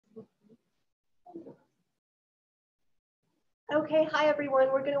Okay, hi everyone.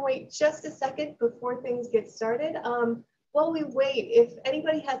 We're going to wait just a second before things get started. While we wait, if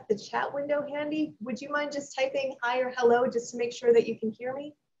anybody has the chat window handy, would you mind just typing hi or hello just to make sure that you can hear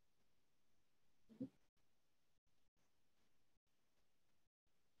me?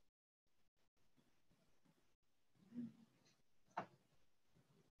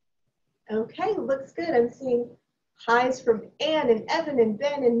 Okay, looks good. I'm seeing hi's from Anne and Evan and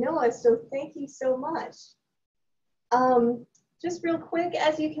Ben and Noah, so thank you so much. Just real quick,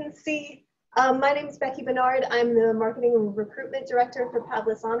 as you can see, my name is Becky Bernard. I'm the Marketing and Recruitment Director for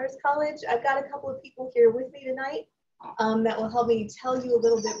Pavlis Honors College. I've got a couple of people here with me tonight that will help me tell you a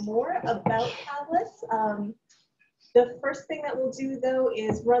little bit more about Pavlis. The first thing that we'll do, though,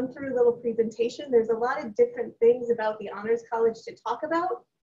 is run through a little presentation. There's a lot of different things about the Honors College to talk about.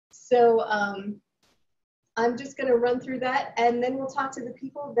 So I'm just going to run through that, and then we'll talk to the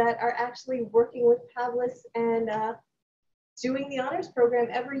people that are actually working with Pavlis and doing the honors program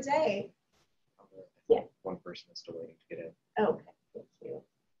every day. Yeah. One person is still waiting to get in. Okay, thank you.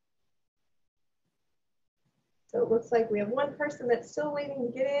 So it looks like we have one person that's still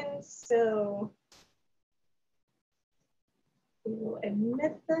waiting to get in, so we will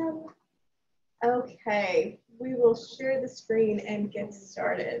admit them. Okay, we will share the screen and get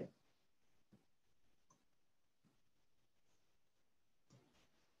started.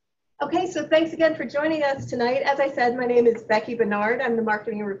 Okay, so thanks again for joining us tonight. As I said, my name is Becky Bernard. I'm the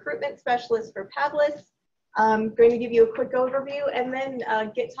Marketing and Recruitment Specialist for Pavlis. I'm going to give you a quick overview and then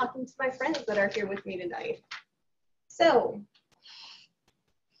get talking to my friends that are here with me tonight. So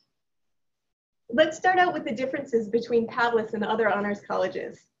let's start out with the differences between Pavlis and other honors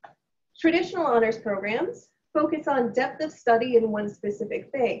colleges. Traditional honors programs focus on depth of study in one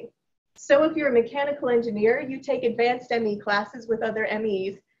specific thing. So if you're a mechanical engineer, you take advanced ME classes with other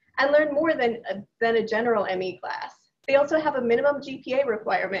MEs and learn more than a general ME class. They also have a minimum GPA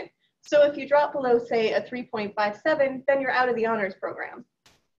requirement. So if you drop below, say, a 3.57, then you're out of the honors program.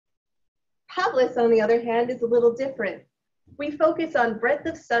 Pavlis, on the other hand, is a little different. We focus on breadth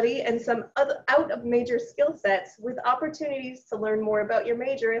of study and some other out of major skill sets with opportunities to learn more about your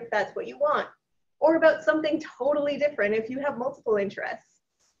major if that's what you want, or about something totally different if you have multiple interests.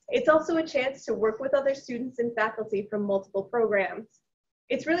 It's also a chance to work with other students and faculty from multiple programs.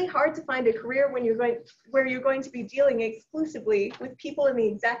 It's really hard to find a career where you're going to be dealing exclusively with people in the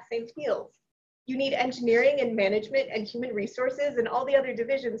exact same fields. You need engineering and management and human resources and all the other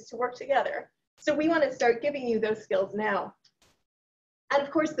divisions to work together. So we want to start giving you those skills now. And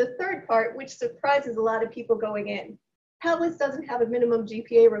of course, the third part, which surprises a lot of people going in, Pavlis doesn't have a minimum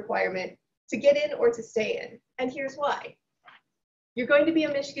GPA requirement to get in or to stay in. And here's why. You're going to be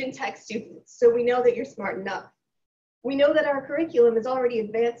a Michigan Tech student, so we know that you're smart enough. We know that our curriculum is already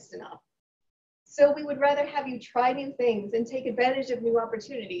advanced enough. So we would rather have you try new things and take advantage of new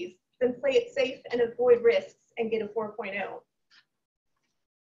opportunities than play it safe and avoid risks and get a 4.0.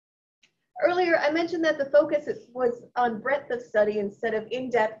 Earlier, I mentioned that the focus was on breadth of study instead of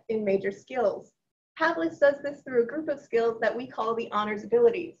in-depth in major skills. Pavlis does this through a group of skills that we call the honors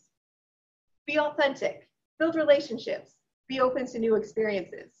abilities. Be authentic, build relationships, be open to new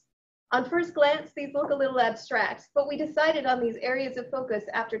experiences. On first glance, these look a little abstract, but we decided on these areas of focus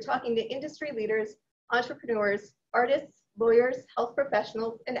after talking to industry leaders, entrepreneurs, artists, lawyers, health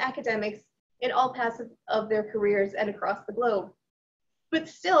professionals, and academics in all paths of their careers and across the globe. But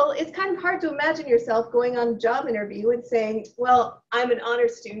still, it's kind of hard to imagine yourself going on a job interview and saying, well, I'm an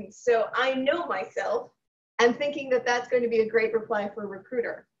honors student, so I know myself, and thinking that that's going to be a great reply for a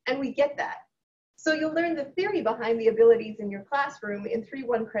recruiter. And we get that. So you'll learn the theory behind the abilities in your classroom in 3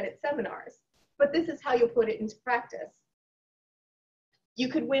 one-credit seminars, but this is how you'll put it into practice. You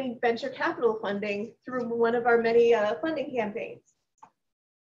could win venture capital funding through one of our many funding campaigns.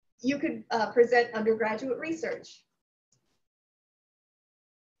 You could present undergraduate research.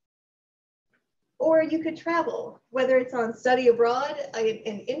 Or you could travel, whether it's on study abroad,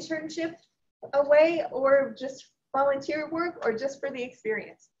 an internship away, or just volunteer work, or just for the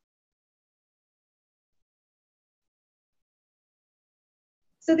experience.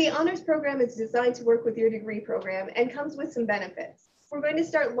 So the honors program is designed to work with your degree program and comes with some benefits. We're going to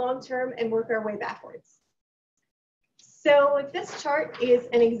start long-term and work our way backwards. So this chart is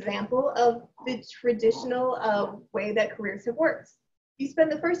an example of the traditional way that careers have worked. You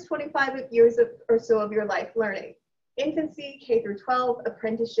spend the first 25 years or so of your life learning. Infancy, K through 12,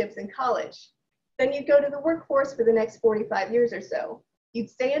 apprenticeships, and college. Then you'd go to the workforce for the next 45 years or so. You'd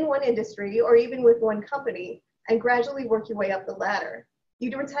stay in one industry or even with one company and gradually work your way up the ladder.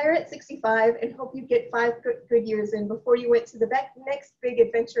 You'd retire at 65 and hope you'd get 5 good years in before you went to the next big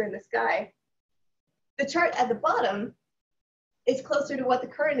adventure in the sky. The chart at the bottom is closer to what the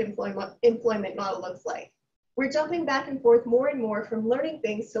current employment model looks like. We're jumping back and forth more and more from learning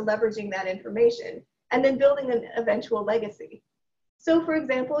things to leveraging that information and then building an eventual legacy. So for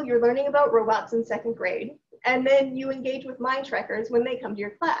example, you're learning about robots in 2nd grade, and then you engage with mind trackers when they come to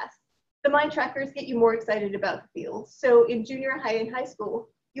your class. The mind trackers get you more excited about the field. So in junior high and high school,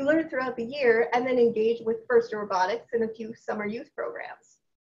 you learn throughout the year and then engage with first robotics and a few summer youth programs.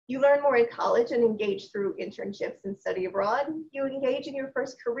 You learn more in college and engage through internships and study abroad. You engage in your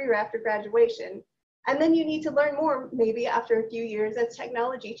first career after graduation. And then you need to learn more maybe after a few years as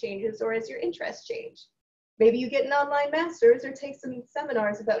technology changes or as your interests change. Maybe you get an online master's or take some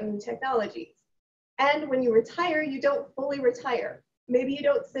seminars about new technologies. And when you retire, you don't fully retire. Maybe you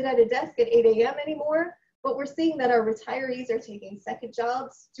don't sit at a desk at 8 a.m. anymore, but we're seeing that our retirees are taking second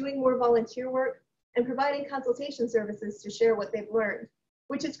jobs, doing more volunteer work, and providing consultation services to share what they've learned,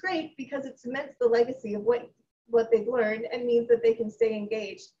 which is great because it cements the legacy of what they've learned and means that they can stay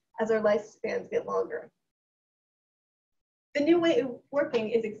engaged as our lifespans get longer. The new way of working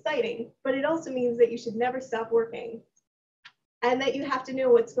is exciting, but it also means that you should never stop working and that you have to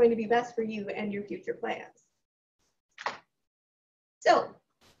know what's going to be best for you and your future plans. So,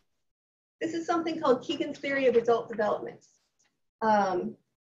 this is something called Keegan's theory of adult development.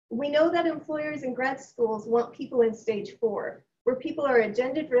 We know that employers and grad schools want people in stage 4, where people are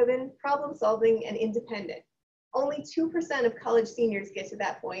agenda-driven, problem-solving, and independent. Only 2% of college seniors get to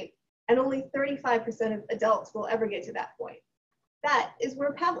that point, and only 35% of adults will ever get to that point. That is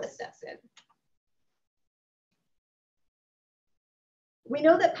where Pavlis steps in. We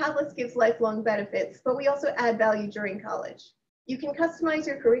know that Pavlis gives lifelong benefits, but we also add value during college. You can customize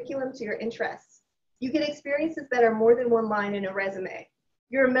your curriculum to your interests. You get experiences that are more than one line in a resume.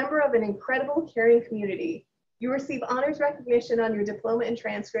 You're a member of an incredible, caring community. You receive honors recognition on your diploma and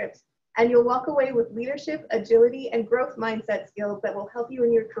transcript, and you'll walk away with leadership, agility, and growth mindset skills that will help you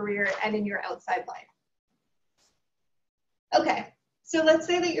in your career and in your outside life. Okay, so let's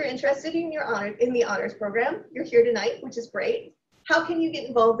say that you're interested in the honors program. You're here tonight, which is great. How can you get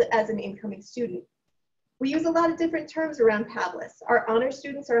involved as an incoming student? We use a lot of different terms around Pavlis. Our honors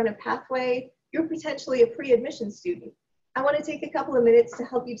students are on a pathway. You're potentially a pre-admission student. I want to take a couple of minutes to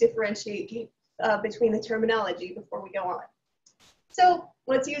help you differentiate between the terminology before we go on. So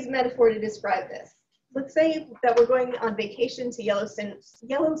let's use a metaphor to describe this. Let's say that we're going on vacation to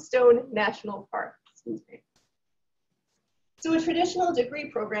Yellowstone National Park. Excuse me. So a traditional degree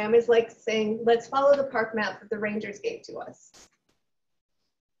program is like saying, let's follow the park map that the rangers gave to us.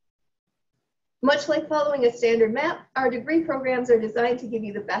 Much like following a standard map, our degree programs are designed to give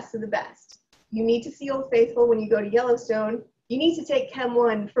you the best of the best. You need to see Old Faithful when you go to Yellowstone. You need to take Chem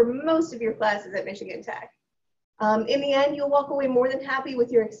 1 for most of your classes at Michigan Tech. In the end, you'll walk away more than happy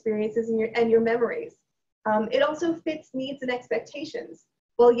with your experiences and your memories. It also fits needs and expectations.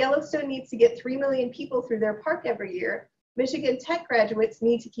 While Yellowstone needs to get 3 million people through their park every year, Michigan Tech graduates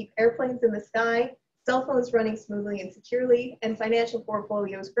need to keep airplanes in the sky, cell phones running smoothly and securely, and financial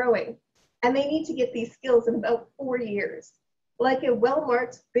portfolios growing. And they need to get these skills in about 4 years. Like a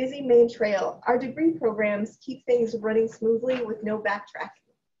well-marked, busy main trail, our degree programs keep things running smoothly with no backtracking.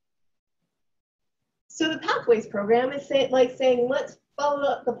 So the Pathways program is like saying, let's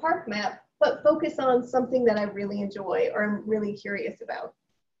follow the park map, but focus on something that I really enjoy or I'm really curious about.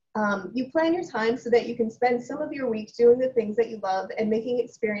 You plan your time so that you can spend some of your week doing the things that you love and making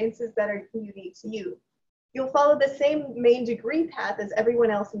experiences that are unique to you. You'll follow the same main degree path as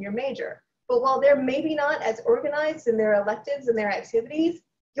everyone else in your major, but while they're maybe not as organized in their electives and their activities,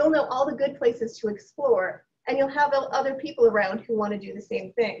 you'll know all the good places to explore, and you'll have other people around who want to do the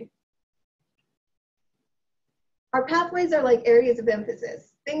same thing. Our pathways are like areas of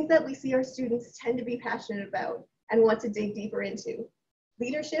emphasis, things that we see our students tend to be passionate about and want to dig deeper into.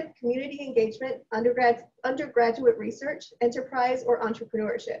 Leadership, community engagement, undergraduate research, enterprise, or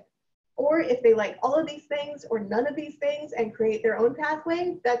entrepreneurship. Or if they like all of these things or none of these things and create their own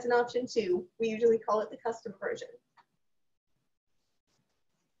pathway, that's an option too. We usually call it the custom version.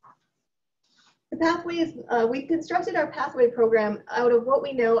 The pathways, we've constructed our pathway program out of what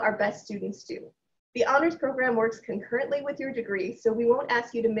we know our best students do. The honors program works concurrently with your degree, so we won't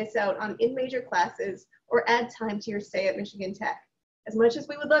ask you to miss out on in-major classes or add time to your stay at Michigan Tech. As much as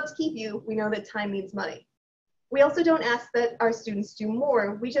we would love to keep you, we know that time means money. We also don't ask that our students do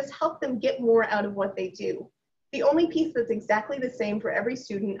more, we just help them get more out of what they do. The only piece that's exactly the same for every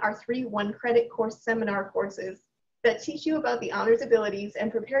student are 3 one-credit course seminar courses that teach you about the honors abilities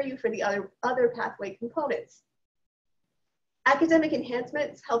and prepare you for the other pathway components. Academic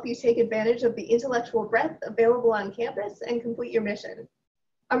enhancements help you take advantage of the intellectual breadth available on campus and complete your mission.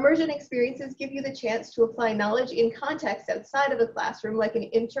 Immersion experiences give you the chance to apply knowledge in context outside of the classroom, like an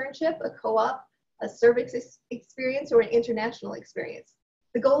internship, a co-op, a service experience, or an international experience.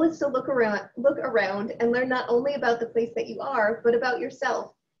 The goal is to look around and learn not only about the place that you are, but about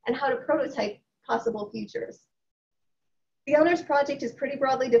yourself and how to prototype possible futures. The honors project is pretty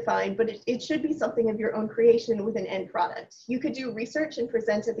broadly defined, but it should be something of your own creation with an end product. You could do research and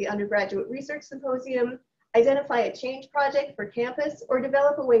present at the undergraduate research symposium, identify a change project for campus, or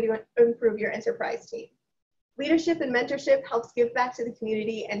develop a way to improve your enterprise team. Leadership and mentorship helps give back to the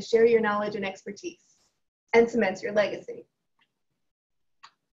community and share your knowledge and expertise, and cements your legacy.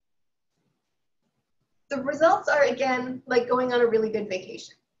 The results are, again, like going on a really good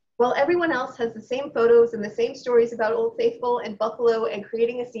vacation. While everyone else has the same photos and the same stories about Old Faithful and Buffalo and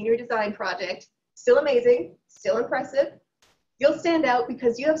creating a senior design project, still amazing, still impressive, you'll stand out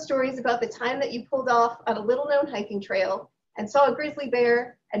because you have stories about the time that you pulled off on a little-known hiking trail and saw a grizzly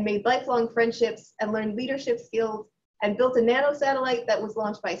bear and made lifelong friendships and learned leadership skills and built a nano-satellite that was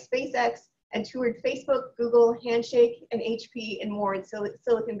launched by SpaceX and toured Facebook, Google, Handshake, and HP and more in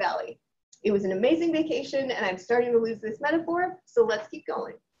Silicon Valley. It was an amazing vacation, and I'm starting to lose this metaphor, so let's keep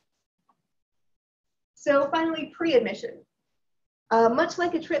going. So finally, pre-admission. Much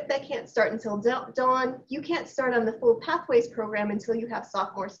like a trip that can't start until dawn, you can't start on the full Pathways program until you have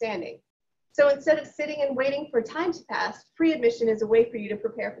sophomore standing. So instead of sitting and waiting for time to pass, pre-admission is a way for you to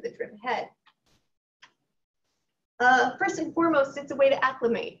prepare for the trip ahead. First and foremost, it's a way to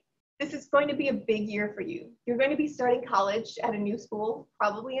acclimate. This is going to be a big year for you. You're going to be starting college at a new school,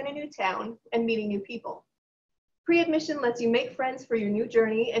 probably in a new town, and meeting new people. Pre-admission lets you make friends for your new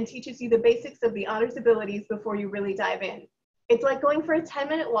journey and teaches you the basics of the honors abilities before you really dive in. It's like going for a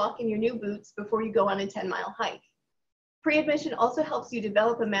 10-minute walk in your new boots before you go on a 10-mile hike. Pre-admission also helps you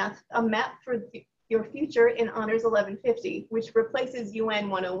develop a map for your future in Honors 1150, which replaces UN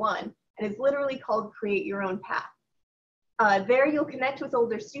 101 and is literally called Create Your Own Path. There you'll connect with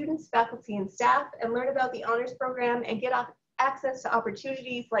older students, faculty, and staff and learn about the honors program and get access to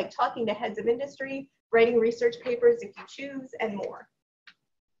opportunities like talking to heads of industry, writing research papers if you choose, and more.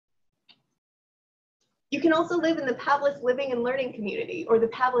 You can also live in the Pavlis Living and Learning Community, or the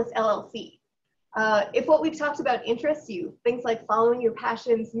Pavlis LLC. If what we've talked about interests you, things like following your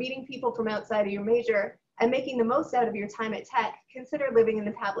passions, meeting people from outside of your major, and making the most out of your time at Tech, consider living in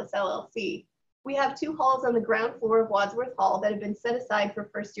the Pavlis LLC. We have 2 halls on the ground floor of Wadsworth Hall that have been set aside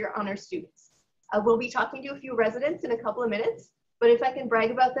for first-year honors students. We'll be talking to a few residents in a couple of minutes, but if I can brag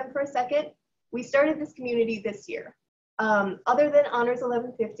about them for a second, we started this community this year. Other than Honors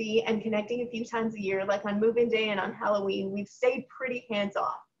 1150 and connecting a few times a year, like on move-in day and on Halloween, we've stayed pretty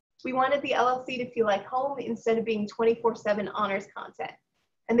hands-off. We wanted the LLC to feel like home instead of being 24/7 honors content.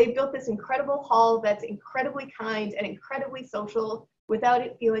 And they built this incredible hall that's incredibly kind and incredibly social without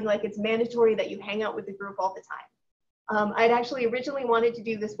it feeling like it's mandatory that you hang out with the group all the time. I'd actually originally wanted to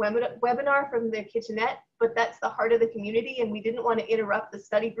do this webinar from the kitchenette, but that's the heart of the community and we didn't want to interrupt the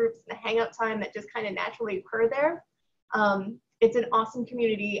study groups and the hangout time that just kind of naturally occur there. It's an awesome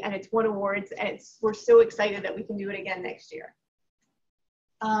community and it's won awards and we're so excited that we can do it again next year.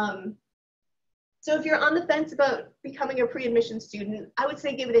 So if you're on the fence about becoming a pre-admission student, I would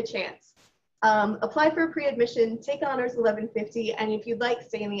say give it a chance. Apply for a pre-admission, take Honors 1150, and if you'd like,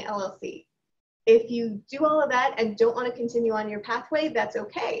 stay in the LLC. If you do all of that and don't want to continue on your pathway, that's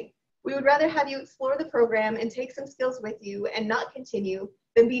okay. We would rather have you explore the program and take some skills with you and not continue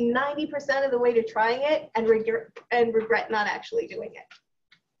than be 90% of the way to trying it and regret not actually doing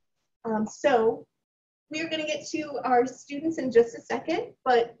it. So we are going to get to our students in just a second,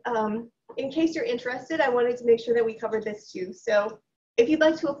 but in case you're interested, I wanted to make sure that we covered this too. So if you'd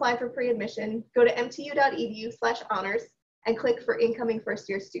like to apply for pre-admission, go to mtu.edu/honors and click for incoming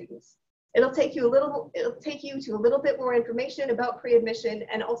first-year students. It'll take you to a little bit more information about pre-admission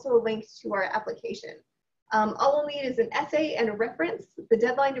and also a link to our application. All we'll need is an essay and a reference. The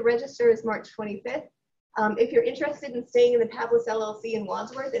deadline to register is March 25th. If you're interested in staying in the Pavlis LLC in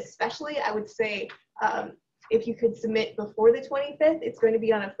Wadsworth, especially, I would say if you could submit before the 25th, it's going to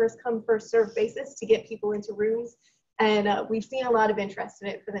be on a first-come, first-served basis to get people into rooms. And we've seen a lot of interest in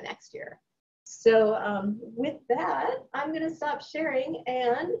it for the next year. So with that, I'm going to stop sharing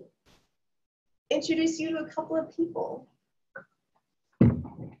and introduce you to a couple of people.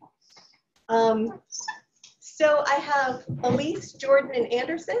 So I have Elise, Jordan, and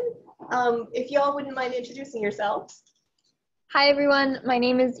Anderson. If y'all wouldn't mind introducing yourselves. Hi everyone, my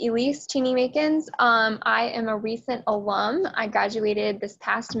name is Elise Cheney-Makins. I am a recent alum. I graduated this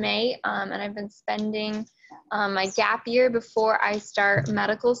past May and I've been spending my gap year before I start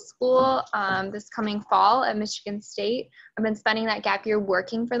medical school this coming fall at Michigan State. I've been spending that gap year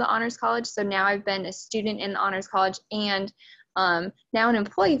working for the Honors College, so now I've been a student in the Honors College and now an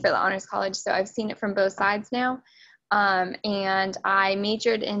employee for the Honors College, so I've seen it from both sides now. And I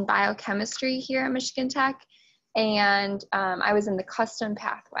majored in biochemistry here at Michigan Tech, and I was in the custom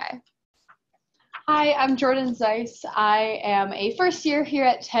pathway. Hi, I'm Jordan Zeiss. I am a first year here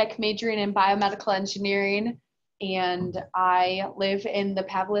at Tech majoring in biomedical engineering, and I live in the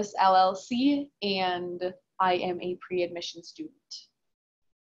Pavlis LLC, and I am a pre-admission student.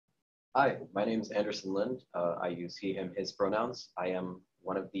 Hi, my name is Anderson Lind. I use he, him, his pronouns. I am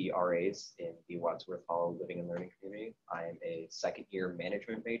one of the RAs in the Wadsworth Hall Living and Learning Community. I am a second year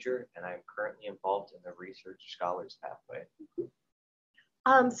management major, and I'm currently involved in the research scholars pathway.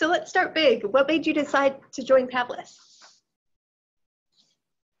 So let's start big. What made you decide to join Pavlis?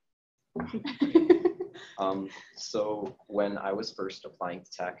 So when I was first applying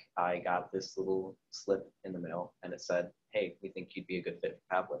to Tech, I got this little slip in the mail, and it said, hey, we think you'd be a good fit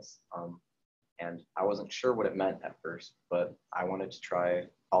for Pavlis. And I wasn't sure what it meant at first, but I wanted to try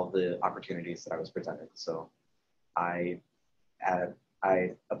all the opportunities that I was presented. So I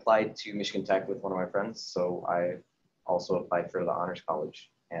applied to Michigan Tech with one of my friends, so I also applied for the Honors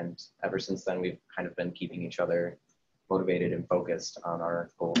College. And ever since then, we've kind of been keeping each other motivated and focused on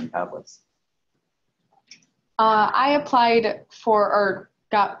our goal in Pavlis. I applied for, or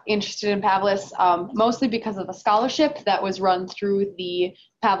got interested in Pavlis mostly because of a scholarship that was run through the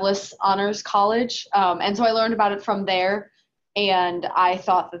Pavlis Honors College. And so I learned about it from there, and I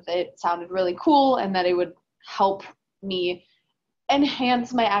thought that it sounded really cool and that it would help me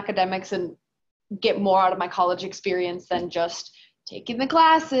enhance my academics and get more out of my college experience than just taking the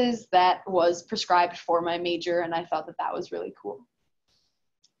classes that was prescribed for my major, and I thought that that was really cool.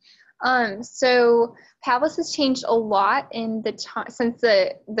 So Pavlis has changed a lot in the since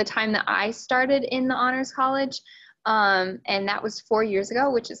the time that I started in the Honors College, and that was 4 years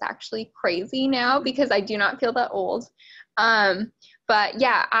ago, which is actually crazy now because I do not feel that old. But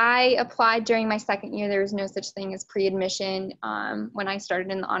yeah, I applied during my second year. There was no such thing as pre-admission. When I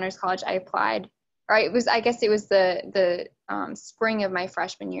started in the Honors College, I applied, or I guess it was the spring of my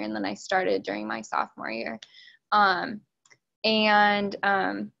freshman year, and then I started during my sophomore year.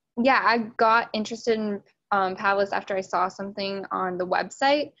 Yeah, I got interested in Pavlis after I saw something on the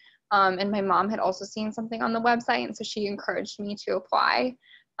website, and my mom had also seen something on the website, and so she encouraged me to apply.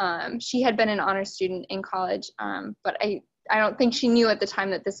 She had been an honors student in college, but I don't think she knew at the time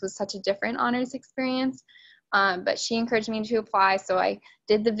that this was such a different honors experience, but she encouraged me to apply, so I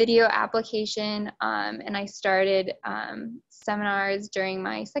did the video application, and I started seminars during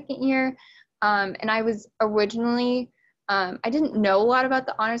my second year, and I was originally I didn't know a lot about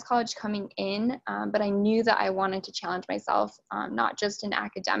the Honors College coming in, but I knew that I wanted to challenge myself, not just in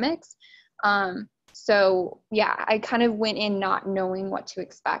academics. So yeah, I kind of went in not knowing what to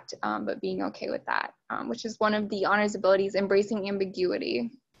expect, but being okay with that, which is one of the honors abilities, embracing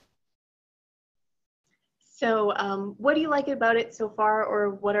ambiguity. So what do you like about it so far,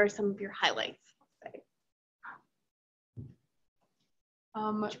 or what are some of your highlights?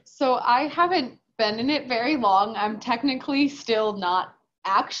 So I haven't been in it very long. I'm technically still not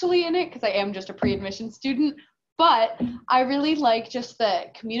actually in it because I am just a pre-admission student, but I really like just the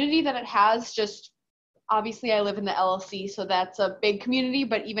community that it has. Just obviously I live in the LLC, so that's a big community,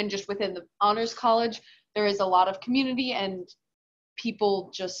 but even just within the Honors College, there is a lot of community, and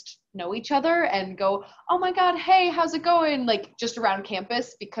people just know each other and go, oh my God, hey, how's it going? Like just around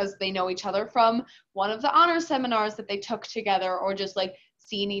campus, because they know each other from one of the honors seminars that they took together, or just like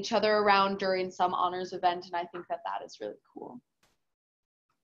seeing each other around during some honors event. And I think that that is really cool.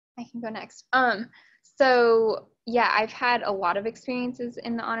 I can go next. So yeah, I've had a lot of experiences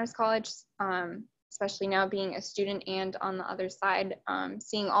in the Honors College, especially now being a student and on the other side,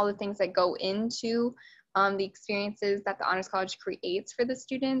 seeing all the things that go into the experiences that the Honors College creates for the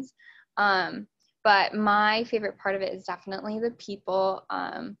students. But my favorite part of it is definitely the people.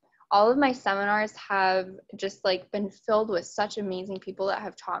 All of my seminars have just like been filled with such amazing people that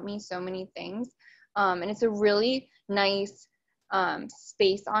have taught me so many things. And it's a really nice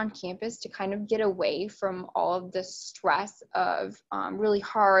space on campus to kind of get away from all of the stress of really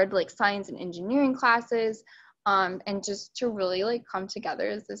hard like science and engineering classes, and just to really like come together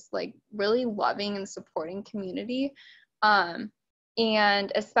as this like really loving and supporting community.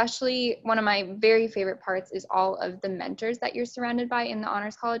 And especially one of my very favorite parts is all of the mentors that you're surrounded by in the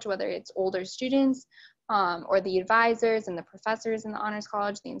Honors College, whether it's older students or the advisors and the professors in the Honors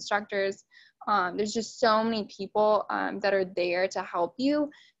College, the instructors. There's just so many people that are there to help you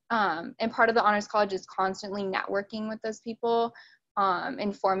And part of the Honors College is constantly networking with those people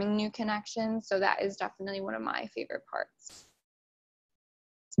and forming new connections. So that is definitely one of my favorite parts.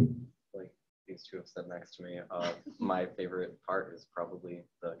 Like these two have said next to me, my favorite part is probably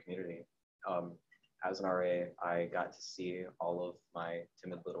the community. As an RA, I got to see all of my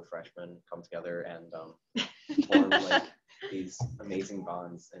timid little freshmen come together and form like these amazing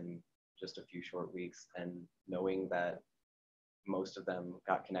bonds in just a few short weeks, and knowing that most of them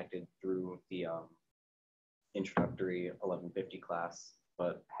got connected through the introductory 1150 class,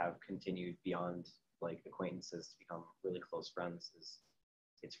 but have continued beyond like acquaintances to become really close friends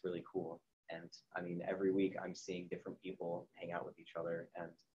it's really cool. And I mean, every week I'm seeing different people hang out with each other, and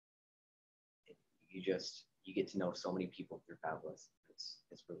you get to know so many people through Pavlis.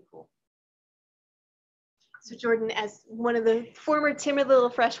 It's really cool. So Jordan, as one of the former timid little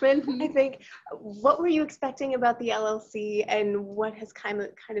freshmen, I think, what were you expecting about the LLC, and what has kind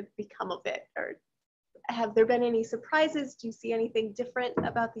of become of it? Or have there been any surprises? Do you see anything different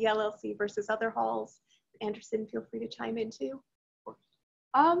about the LLC versus other halls? Anderson, feel free to chime in too.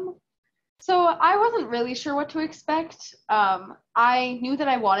 So I wasn't really sure what to expect. I knew that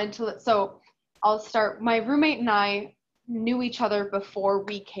I wanted to, so I'll start. My roommate and I knew each other before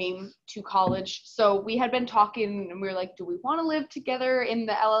we came to college. So we had been talking and we were like, do we want to live together in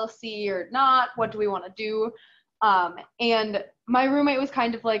the LLC or not? What do we want to do? And my roommate was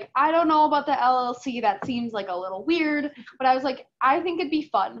kind of like, I don't know about the LLC. That seems like a little weird. But I was like, I think it'd be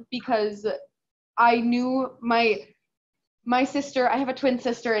fun because I knew my sister, I have a twin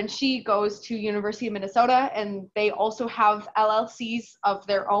sister, and she goes to University of Minnesota, and they also have LLCs of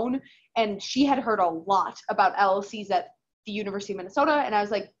their own. And she had heard a lot about LLCs at the University of Minnesota. And I was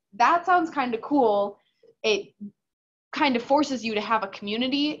like, that sounds kind of cool. It kind of forces you to have a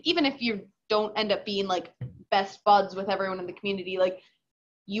community, even if you don't end up being like best buds with everyone in the community, like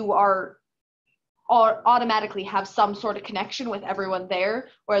you are automatically have some sort of connection with everyone there.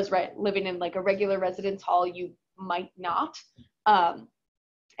 Whereas living in like a regular residence hall, you might not,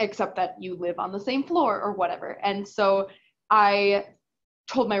 except that you live on the same floor or whatever. And so I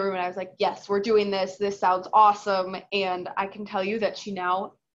told my roommate, I was like, yes, we're doing this. This sounds awesome. And I can tell you that she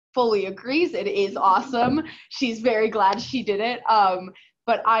now fully agrees it is awesome. She's very glad she did it.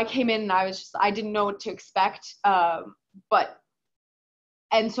 But I came in and I didn't know what to expect. And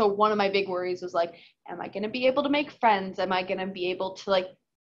so one of my big worries was like, am I going to be able to make friends? Am I going to be able to like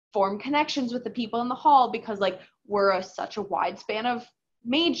form connections with the people in the hall? Because like we're such a wide span of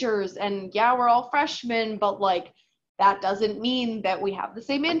majors, and yeah, we're all freshmen, but like that doesn't mean that we have the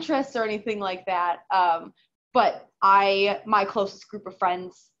same interests or anything like that. But my closest group of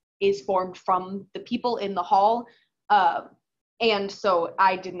friends is formed from the people in the hall. And so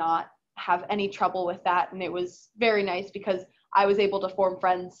I did not have any trouble with that. And it was very nice because I was able to form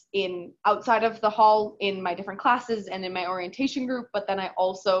friends outside of the hall in my different classes and in my orientation group. But then I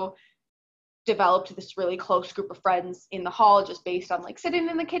also developed this really close group of friends in the hall just based on like sitting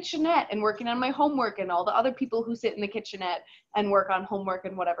in the kitchenette and working on my homework and all the other people who sit in the kitchenette and work on homework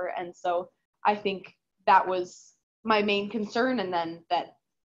and whatever. And so I think that was my main concern, and then that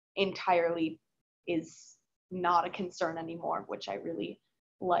entirely is not a concern anymore, which I really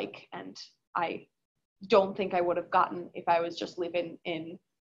like, and I don't think I would have gotten if I was just living in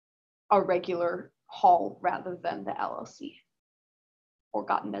a regular hall rather than the LLC, or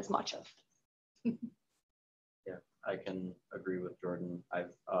gotten as much of. Yeah, I can agree with Jordan.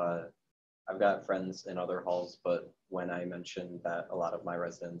 I've got friends in other halls, but when I mention that a lot of my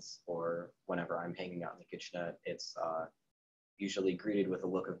residents, or whenever I'm hanging out in the kitchenette, it's usually greeted with a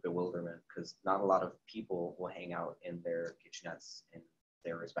look of bewilderment, because not a lot of people will hang out in their kitchenettes in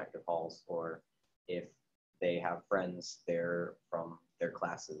their respective halls, or if they have friends, they're from their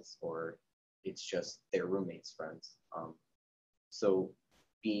classes, or it's just their roommates' friends. So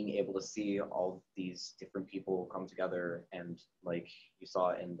being able to see all these different people come together, and like you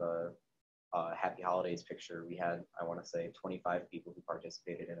saw in the Happy Holidays picture, we had, I want to say, 25 people who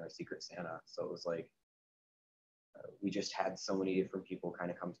participated in our Secret Santa. So it was like, we just had so many different people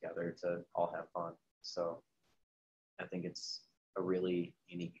kind of come together to all have fun. So I think it's a really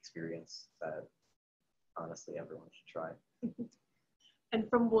unique experience that honestly everyone should try. And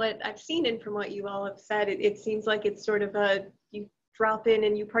from what I've seen and from what you all have said, it seems like it's sort of you drop in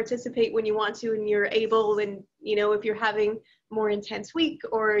and you participate when you want to and you're able, and you know, if you're having more intense week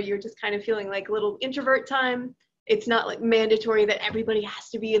or you're just kind of feeling like a little introvert time, it's not like mandatory that everybody has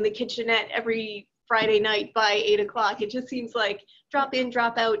to be in the kitchenette every Friday night by 8 o'clock. It just seems like drop in,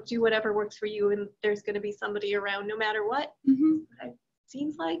 drop out, do whatever works for you, and there's going to be somebody around no matter what. Mm-hmm. It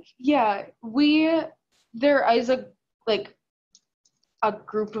seems like. Yeah, there is a, like, a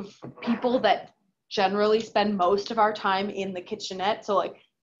group of people that generally spend most of our time in the kitchenette. So like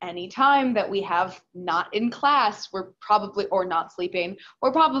any time that we have not in class, we're probably, or not sleeping,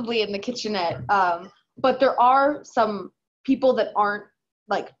 we're probably in the kitchenette. But there are some people that aren't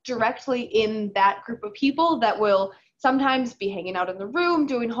like directly in that group of people that will sometimes be hanging out in the room,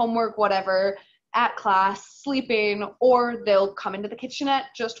 doing homework, whatever, at class, sleeping, or they'll come into the kitchenette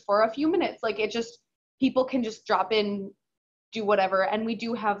just for a few minutes. Like it just, people can just drop in, do whatever. And we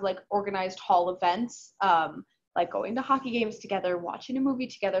do have like organized hall events, like going to hockey games together, watching a movie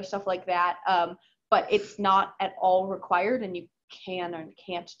together, stuff like that. But it's not at all required, and you can or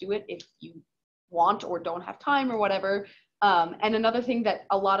can't do it if you want or don't have time or whatever. And another thing that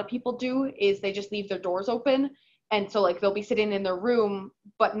a lot of people do is they just leave their doors open. And so like they'll be sitting in their room,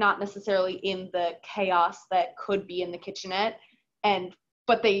 but not necessarily in the chaos that could be in the kitchenette.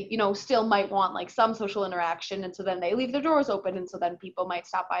 But they, you know, still might want like some social interaction. And so then they leave their doors open. And so then people might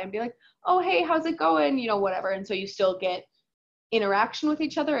stop by and be like, oh, hey, how's it going? You know, whatever. And so you still get interaction with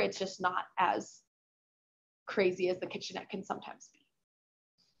each other. It's just not as crazy as the kitchenette can sometimes be.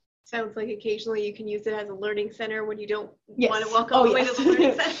 Sounds like occasionally you can use it as a learning center when you don't Yes. want to walk all the way to the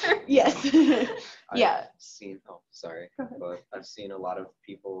learning center. Yes. Yeah. I've seen a lot of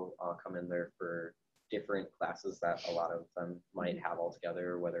people come in there for different classes that a lot of them might have all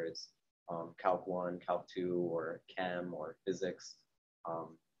together, whether it's Calc 1, Calc 2, or Chem or Physics.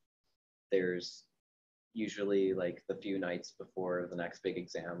 There's usually like the few nights before the next big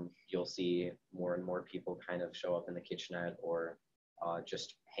exam, you'll see more and more people kind of show up in the kitchenette or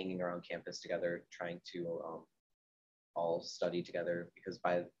just hanging around campus together, trying to all study together, because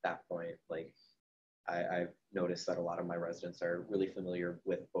by that point, like I've noticed that a lot of my residents are really familiar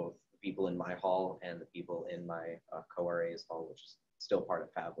with both the people in my hall and the people in my co-RA's hall, which is still part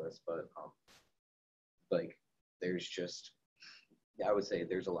of Pavlis, but like there's just, I would say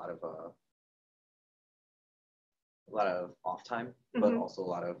there's a lot of off time, but also a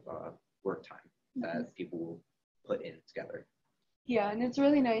lot of work time that people will put in together. Yeah, and it's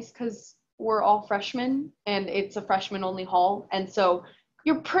really nice because we're all freshmen and it's a freshman only hall. And so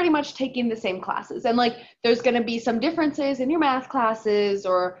you're pretty much taking the same classes. And like there's going to be some differences in your math classes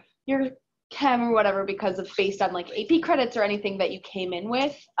or your chem or whatever because of based on like AP credits or anything that you came in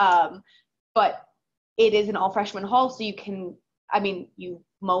with. But it is an all freshman hall. So you can, I think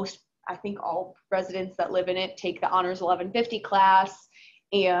all residents that live in it take the Honors 1150 class,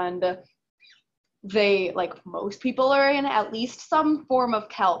 and they, like most people, are in at least some form of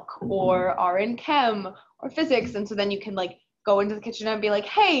calc or are in chem or physics. And so then you can like go into the kitchen and be like,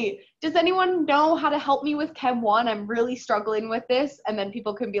 hey, does anyone know how to help me with Chem 1? I'm really struggling with this. And then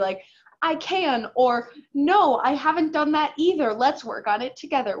people can be like, I can, or no, I haven't done that either. Let's work on it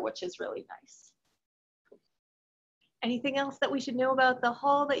together, which is really nice. Anything else that we should know about the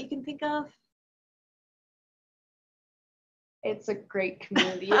hall that you can think of? It's a great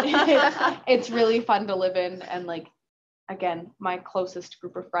community. It's really fun to live in. And like, again, my closest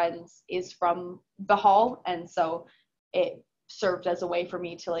group of friends is from the hall. And so it served as a way for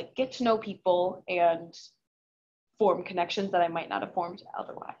me to like get to know people and form connections that I might not have formed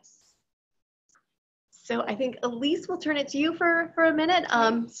otherwise. So I think Elise, will turn it to you for a minute.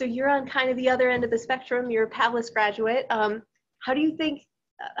 So you're on kind of the other end of the spectrum. You're a Pavlis graduate.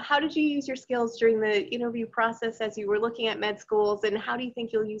 How did you use your skills during the interview process as you were looking at med schools, and how do you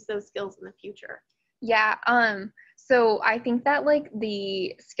think you'll use those skills in the future? Yeah, so I think that like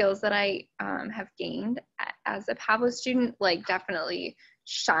the skills that I have gained as a Pavlis student like definitely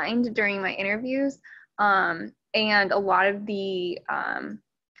shined during my interviews, and a lot of the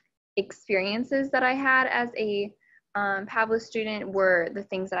experiences that I had as a Pavlis student were the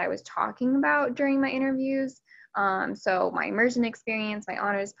things that I was talking about during my interviews. So my immersion experience, my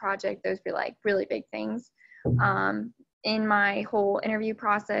honors project, those were like really big things in my whole interview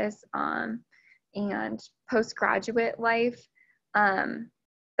process and postgraduate life.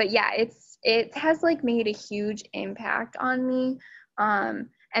 But yeah, it has like made a huge impact on me.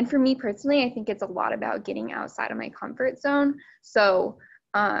 And for me personally, I think it's a lot about getting outside of my comfort zone. So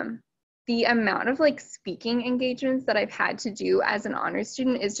the amount of like speaking engagements that I've had to do as an honors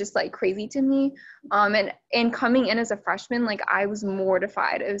student is just like crazy to me. And coming in as a freshman, like I was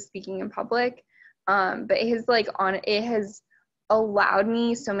mortified of speaking in public. But it has allowed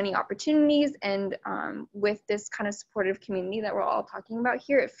me so many opportunities, and with this kind of supportive community that we're all talking about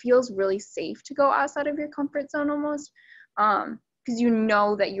here, it feels really safe to go outside of your comfort zone almost, because you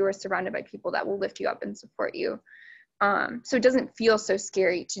know that you are surrounded by people that will lift you up and support you. So it doesn't feel so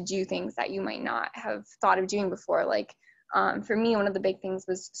scary to do things that you might not have thought of doing before. Like for me, one of the big things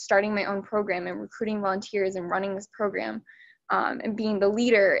was starting my own program and recruiting volunteers and running this program. and being the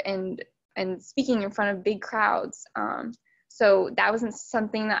leader and speaking in front of big crowds. So that wasn't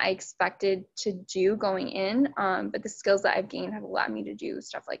something that I expected to do going in, but the skills that I've gained have allowed me to do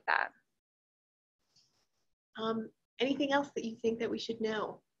stuff like that. Anything else that you think that we should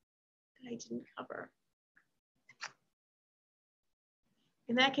know that I didn't cover?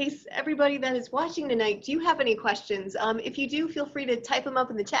 In that case, everybody that is watching tonight, do you have any questions? If you do, feel free to type them up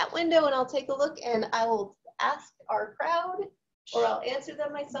in the chat window and I'll take a look and I will ask our crowd or I'll answer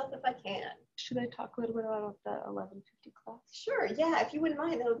them myself if I can. Should I talk a little bit about the 1150 class? Sure, yeah, if you wouldn't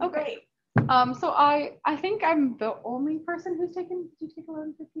mind, that would be great. So I think I'm the only person who's taken, did you take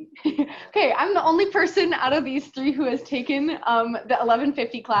 1150? Okay, I'm the only person out of these three who has taken the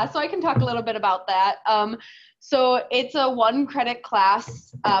 1150 class, so I can talk a little bit about that. So it's a 1 credit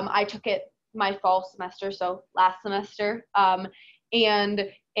class. I took it my fall semester, so last semester, and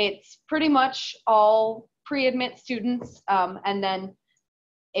it's pretty much all pre-admit students, and then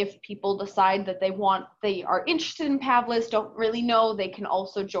if people decide that they are interested in Pavlis, don't really know, they can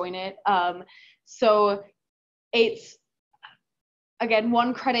also join it. So it's, again,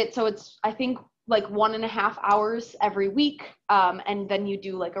 1 credit. So it's, I think, like 1.5 hours every week. And then you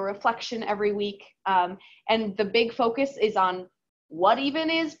do like a reflection every week. And the big focus is on what even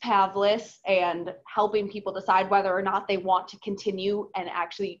is Pavlis and helping people decide whether or not they want to continue and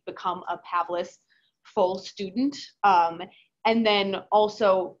actually become a Pavlis full student. And then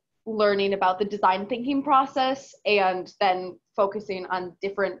also learning about the design thinking process and then focusing on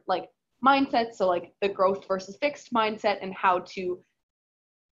different like mindsets. So like the growth versus fixed mindset and how to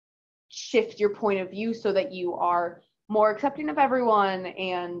shift your point of view so that you are more accepting of everyone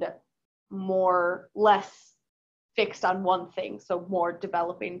and less fixed on one thing. So more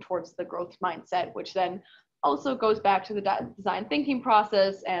developing towards the growth mindset, which then also goes back to the design thinking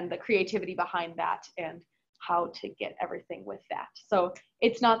process and the creativity behind that and how to get everything with that. So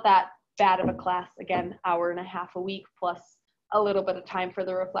it's not that bad of a class. Again, 1.5 hours a week plus a little bit of time for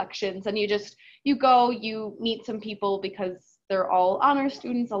the reflections. And you go, you meet some people because they're all honor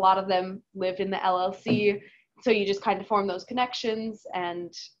students. A lot of them live in the LLC. So you just kind of form those connections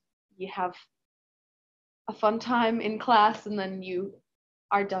and you have a fun time in class and then you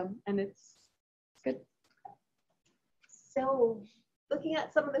are done and it's good. So looking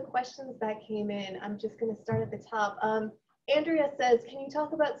at some of the questions that came in, I'm just going to start at the top. Andrea says, can you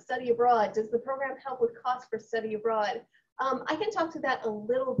talk about study abroad? Does the program help with costs for study abroad? I can talk to that a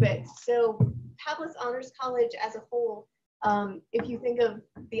little bit. So Pavlis Honors College as a whole, if you think of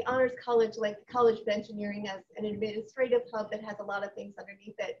the Honors College like the College of Engineering as an administrative hub that has a lot of things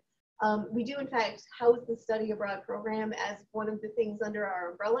underneath it, we do in fact house the study abroad program as one of the things under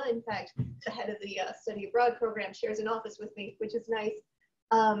our umbrella. In fact, the head of the study abroad program shares an office with me, which is nice.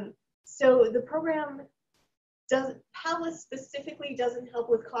 So the program Pavlis specifically doesn't help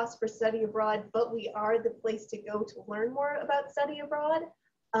with costs for study abroad, but we are the place to go to learn more about study abroad.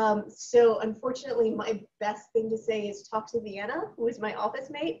 So unfortunately, my best thing to say is talk to Vienna, who is my office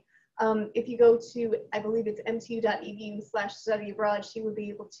mate. If you go to, I believe it's mtu.edu/study abroad, she would be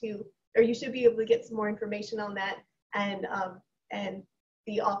able to, or you should be able to get some more information on that. And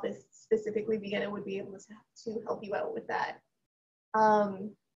the office, specifically Vienna, would be able to help you out with that.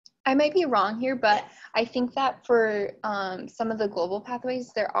 I might be wrong here, but I think that for some of the global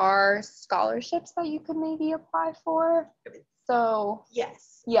pathways, there are scholarships that you could maybe apply for. So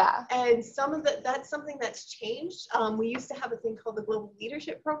yes, yeah, and some of that's something that's changed. We used to have a thing called the Global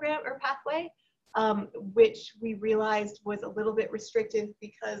Leadership Program or Pathway, which we realized was a little bit restrictive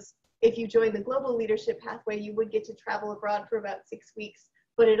because if you join the Global Leadership Pathway, you would get to travel abroad for about 6 weeks,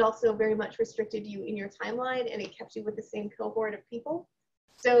 but it also very much restricted you in your timeline and it kept you with the same cohort of people.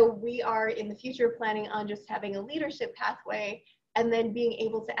 So we are in the future planning on just having a leadership pathway and then being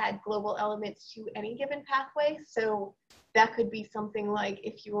able to add global elements to any given pathway. So that could be something like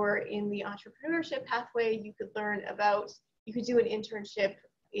if you're in the entrepreneurship pathway, you could learn about, you could do an internship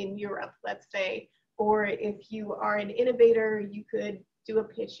in Europe, let's say, or if you are an innovator, you could do a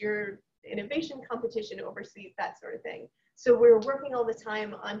pitch your innovation competition overseas, that sort of thing. So we're working all the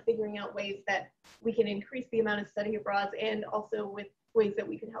time on figuring out ways that we can increase the amount of study abroads and also with ways that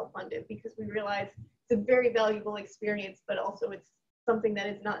we can help fund it because we realize it's a very valuable experience, but also it's something that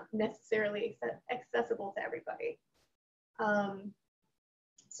is not necessarily accessible to everybody.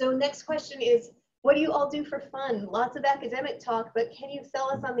 So next question is, what do you all do for fun? Lots of academic talk, but can you sell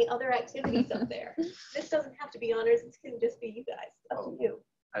us on the other activities up there? This doesn't have to be honors, it can just be you guys, up to you.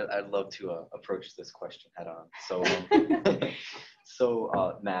 I'd love to approach this question head on. So,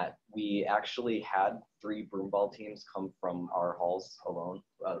 Matt, we actually had 3 broomball teams come from our halls alone,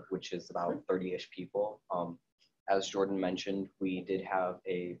 which is about 30-ish people. as Jordan mentioned, we did have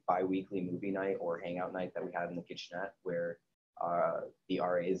a bi-weekly movie night or hangout night that we had in the kitchenette where the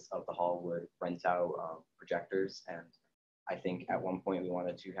RAs of the hall would rent out projectors. And I think at one point we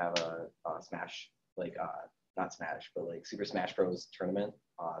wanted to have a Smash, like not Smash, but like Super Smash Bros. Tournament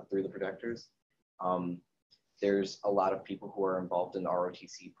through the projectors. There's a lot of people who are involved in the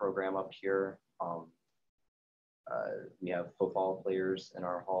ROTC program up here. We have football players in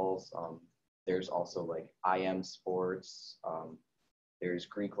our halls. There's also like IM sports. There's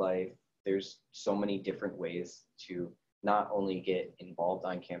Greek life. There's so many different ways to not only get involved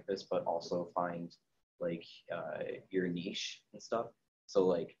on campus, but also find like your niche and stuff. So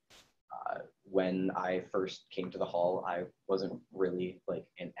like when I first came to the hall, I wasn't really like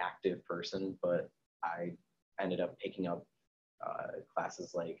an active person, but I ended up picking up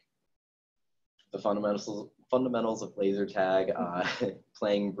classes like the fundamentals of laser tag,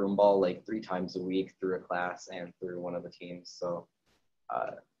 playing broomball like 3 times a week through a class and through one of the teams. So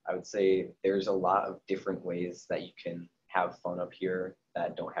I would say there's a lot of different ways that you can have fun up here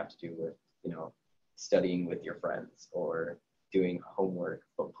that don't have to do with, you know, studying with your friends or doing homework,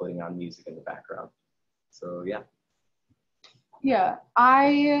 but putting on music in the background. So yeah. Yeah,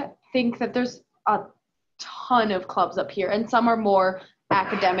 I think that there's a ton of clubs up here, and some are more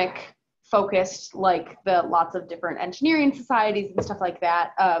academic focused, like the lots of different engineering societies and stuff like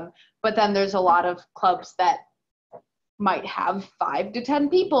that. But then there's a lot of clubs that might have 5 to 10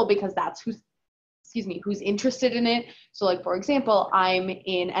 people because that's who's interested in it. So like, for example, I'm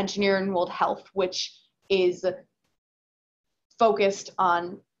in engineering world health, which is focused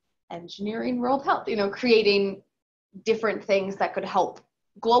on engineering world health, you know, creating different things that could help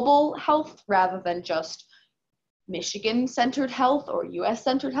global health rather than just Michigan-centered health or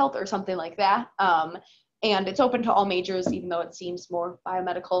US-centered health or something like that. And it's open to all majors, even though it seems more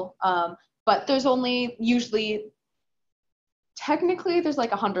biomedical. But there's only usually, technically there's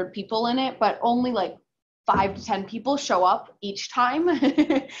like 100 people in it, but only like 5 to 10 people show up each time.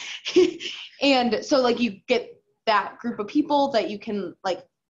 And so like you get that group of people that you can like,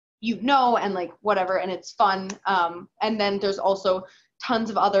 you know, and like whatever, and it's fun. And then there's also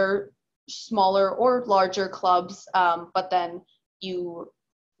tons of other smaller or larger clubs, but then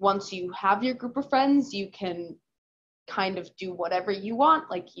once you have your group of friends, you can kind of do whatever you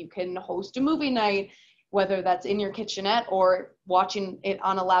want. Like you can host a movie night, whether that's in your kitchenette or watching it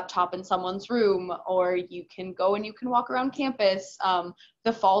on a laptop in someone's room, or you can go and you can walk around campus.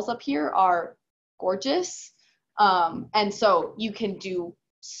 The falls up here are gorgeous, and so you can do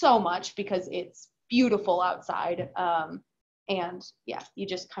so much because it's beautiful outside. And yeah, you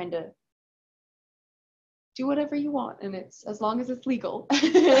just kind of do whatever you want, and it's as long as it's legal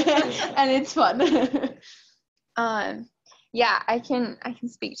and it's fun. Yeah, I can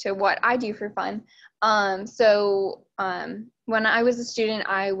speak to what I do for fun. When I was a student,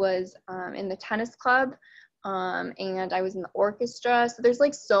 I was in the tennis club, and I was in the orchestra. So there's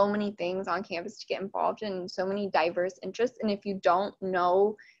like so many things on campus to get involved in, so many diverse interests. And if you don't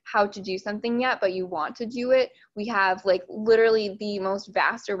know how to do something yet, but you want to do it, we have like literally the most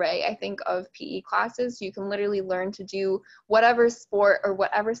vast array, I think, of PE classes. You can literally learn to do whatever sport or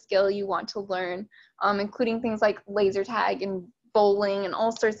whatever skill you want to learn, including things like laser tag and bowling and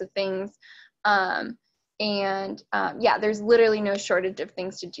all sorts of things. Yeah, there's literally no shortage of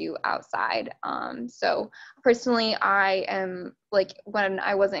things to do outside. So personally, I am like, when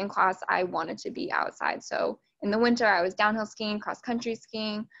I wasn't in class, I wanted to be outside. So in the winter, I was downhill skiing, cross country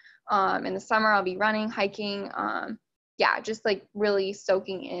skiing. In the summer, I'll be running, hiking. Yeah, just like really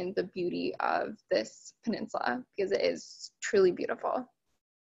soaking in the beauty of this peninsula because it is truly beautiful.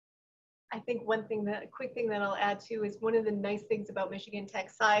 I think a quick thing that I'll add too is one of the nice things about Michigan Tech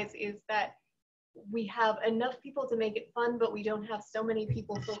size is that we have enough people to make it fun, but we don't have so many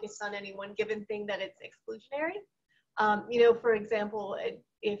people focused on any one given thing that it's exclusionary. You know, for example,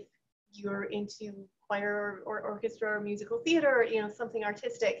 if you're into choir or orchestra or musical theater, you know, something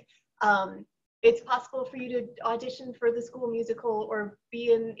artistic, it's possible for you to audition for the school musical or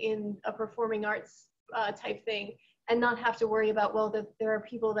be in a performing arts type thing and not have to worry about, well, there are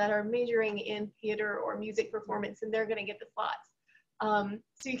people that are majoring in theater or music performance and they're going to get the slots.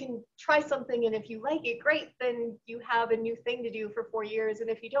 So you can try something, and if you like it, great, then you have a new thing to do for 4 years. And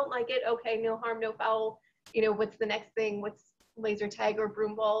if you don't like it, okay, no harm, no foul. You know, what's the next thing? What's laser tag or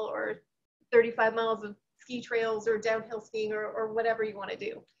broomball or 35 miles of ski trails or downhill skiing or whatever you want to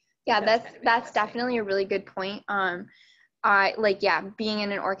do. Yeah, that's definitely a really good point. Being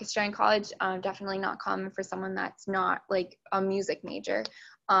in an orchestra in college, definitely not common for someone that's not like a music major.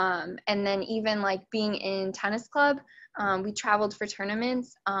 And then even like being in tennis club, We traveled for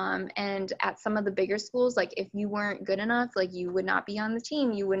tournaments, and at some of the bigger schools, like if you weren't good enough, like you would not be on the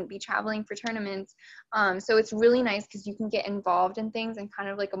team, you wouldn't be traveling for tournaments. So it's really nice because you can get involved in things in kind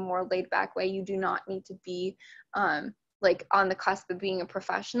of like a more laid back way. You do not need to be like on the cusp of being a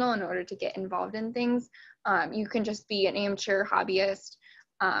professional in order to get involved in things. You can just be an amateur hobbyist,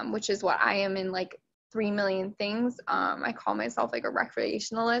 which is what I am in like 3 million things. I call myself like a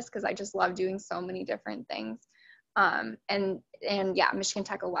recreationalist because I just love doing so many different things. And yeah, Michigan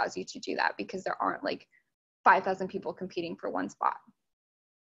Tech allows you to do that because there aren't like 5,000 people competing for one spot.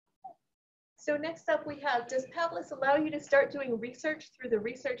 So next up we have, does Pavlis allow you to start doing research through the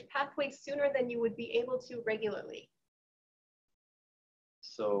research pathway sooner than you would be able to regularly?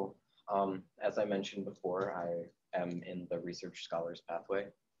 So as I mentioned before, I am in the research scholars pathway.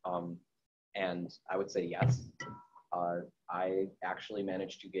 And I would say yes. I actually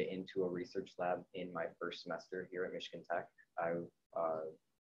managed to get into a research lab in my first semester here at Michigan Tech. I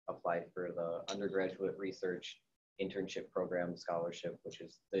applied for the undergraduate research internship program scholarship, which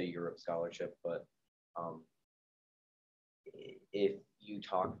is the Europe scholarship. But if you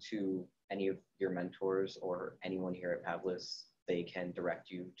talk to any of your mentors or anyone here at Pavlis, they can direct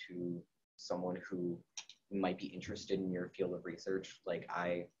you to someone who might be interested in your field of research. Like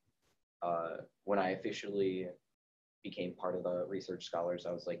when I officially became part of the research scholars,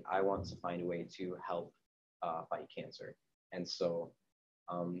 I was like, I want to find a way to help fight cancer. And so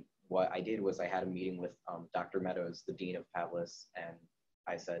what I did was I had a meeting with Dr. Meadows, the dean of Pavlis, and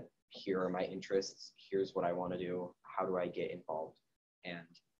I said, here are my interests, here's what I want to do, how do I get involved? And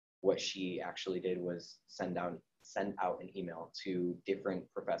what she actually did was send out an email to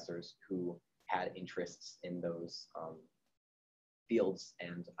different professors who had interests in those fields,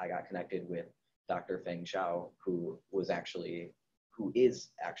 and I got connected with Dr. Feng Zhao, who is actually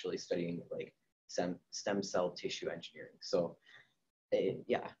studying like stem cell tissue engineering. So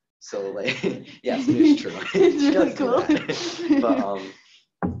yeah, so like yes, it is true. It's really cool. But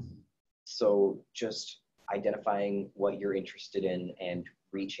so just identifying what you're interested in and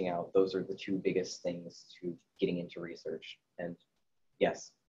reaching out, those are the two biggest things to getting into research. And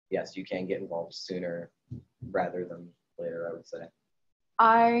yes, you can get involved sooner rather than later, I would say.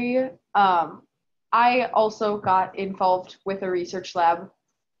 I also got involved with a research lab.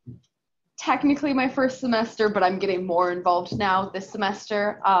 Technically my first semester, but I'm getting more involved now this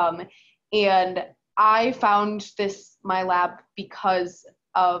semester. And I found my lab because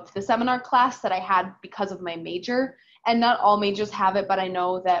of the seminar class that I had because of my major. And not all majors have it, but I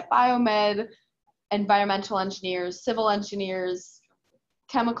know that biomed, environmental engineers, civil engineers,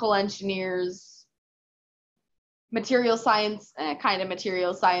 chemical engineers, material science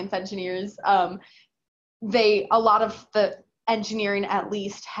engineers, a lot of the engineering at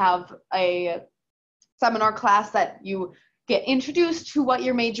least have a seminar class that you get introduced to what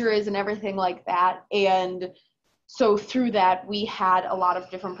your major is and everything like that. And so through that, we had a lot of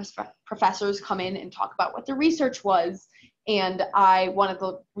different professors come in and talk about what the research was. And one of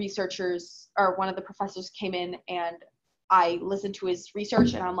the professors came in and I listened to his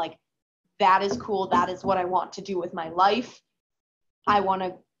research and I'm like, that is cool. That is what I want to do with my life. I want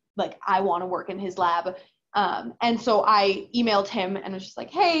to work in his lab. And so I emailed him and was just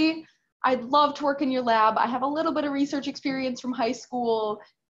like, hey, I'd love to work in your lab. I have a little bit of research experience from high school.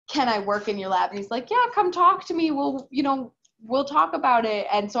 Can I work in your lab? And he's like, yeah, come talk to me. We'll talk about it.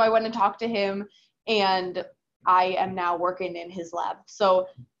 And so I went and talked to him and I am now working in his lab. So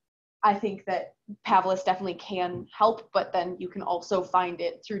I think that Pavlis definitely can help, but then you can also find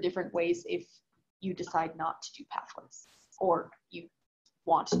it through different ways if you decide not to do Pavlis or you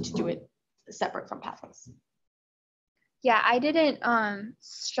want to do it separate from Pavlis. Yeah, I didn't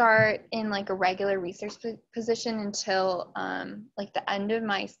start in like a regular research position until like the end of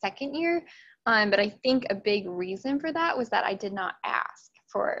my second year. But I think a big reason for that was that I did not ask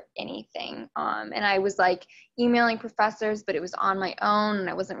for anything. And I was like emailing professors, but it was on my own and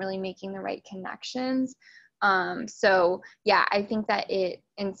I wasn't really making the right connections. So yeah, I think that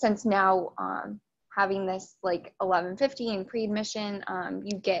and since now having this like 1150 and pre-admission,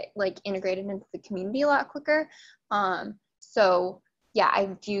 you get like integrated into the community a lot quicker. So yeah,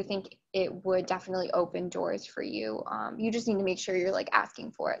 I do think it would definitely open doors for you. You just need to make sure you're like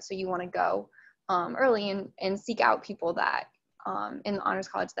asking for it. So you want to go early and seek out people that in the Honors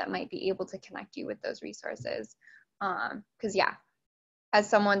College that might be able to connect you with those resources. Because yeah, as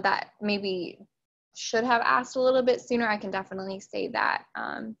someone that maybe should have asked a little bit sooner, I can definitely say that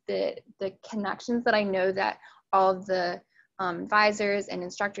the connections that I know that all of the advisors and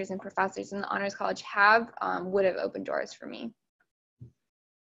instructors and professors in the Honors College have would have opened doors for me.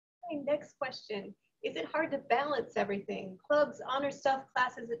 Okay, next question. Is it hard to balance everything? Clubs, honor stuff,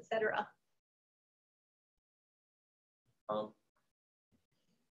 classes, etc.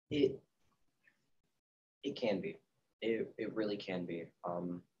 It can be. It really can be.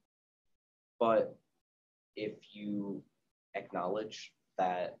 But if you acknowledge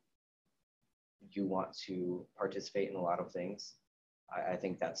that you want to participate in a lot of things, I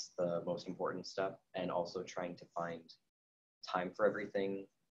think that's the most important step. And also trying to find time for everything,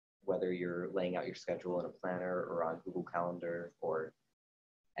 whether you're laying out your schedule in a planner or on Google Calendar or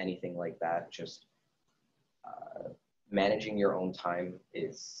anything like that. Just managing your own time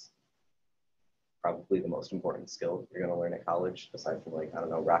is probably the most important skill you're going to learn at college, aside from, like, I don't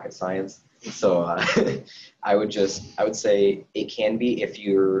know, rocket science. So I would say it can be if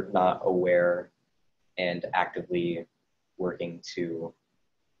you're not aware and actively working to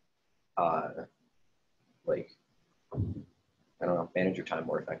like, I don't know, manage your time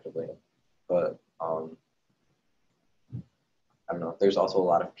more effectively. But I don't know, there's also a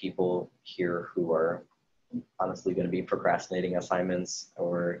lot of people here who are honestly going to be procrastinating assignments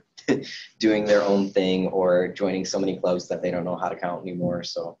or doing their own thing or joining so many clubs that they don't know how to count anymore.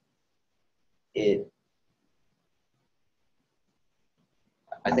 So I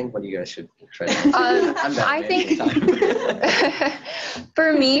think what you guys should try to do. I think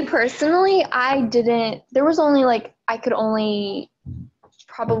for me personally, there was only like, I could only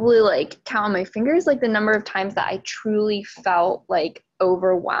probably like count on my fingers, like the number of times that I truly felt like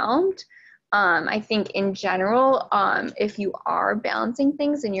overwhelmed. I think in general, if you are balancing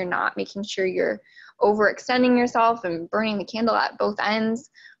things and you're not making sure you're overextending yourself and burning the candle at both ends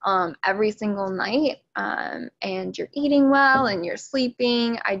every single night, and you're eating well and you're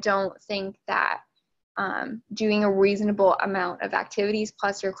sleeping, I don't think that doing a reasonable amount of activities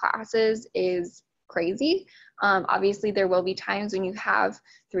plus your classes is crazy. Obviously, there will be times when you have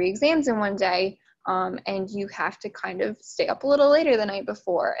 3 exams in one day, and you have to kind of stay up a little later the night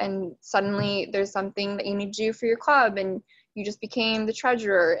before, and suddenly there's something that you need to do for your club, and you just became the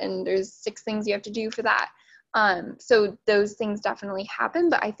treasurer, and there's 6 things you have to do for that. So those things definitely happen,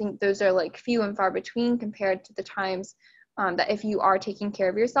 but I think those are like few and far between compared to the times that if you are taking care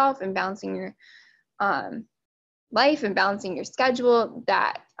of yourself and balancing your life and balancing your schedule,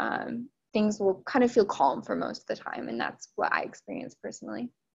 that things will kind of feel calm for most of the time, and that's what I experienced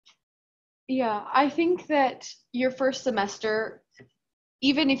personally. Yeah, I think that your first semester,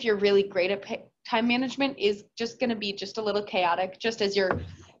 even if you're really great at time management, is just going to be just a little chaotic, just as you're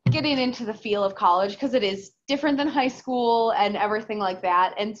getting into the feel of college, because it is different than high school and everything like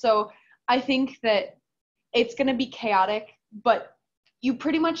that. And so I think that it's going to be chaotic, but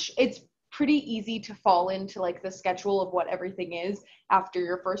it's pretty easy to fall into like the schedule of what everything is after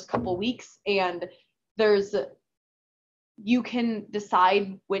your first couple weeks. And you can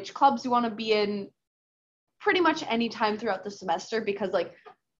decide which clubs you want to be in pretty much any time throughout the semester, because like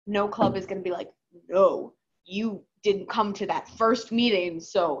no club is going to be like, no, you didn't come to that first meeting,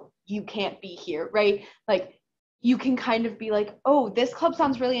 so you can't be here, right? Like you can kind of be like, oh, this club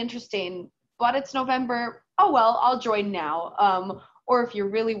sounds really interesting, but it's November. Oh, well, I'll join now. Or if you're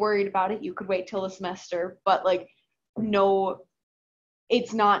really worried about it, you could wait till the semester, but like, no,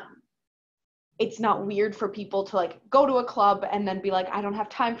 it's not weird for people to like go to a club and then be like, I don't have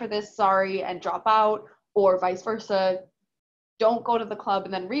time for this, sorry, and drop out, or vice versa. Don't go to the club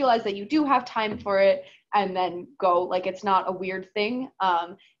and then realize that you do have time for it and then go. Like, it's not a weird thing.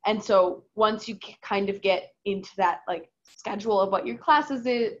 And so once you kind of get into that like schedule of what your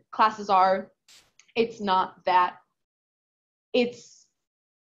classes are, it's not that you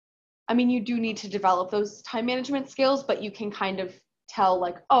do need to develop those time management skills, but you can kind of tell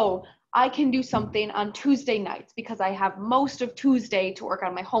like, oh, I can do something on Tuesday nights because I have most of Tuesday to work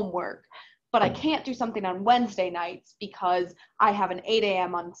on my homework, but I can't do something on Wednesday nights because I have an 8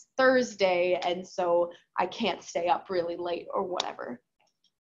 a.m. on Thursday, and so I can't stay up really late or whatever.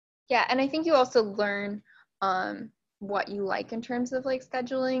 Yeah, and I think you also learn what you like in terms of like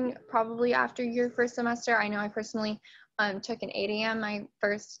scheduling probably after your first semester. I know I personally took an 8 a.m. my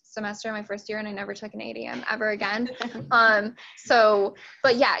first semester, my first year, and I never took an 8 a.m. ever again.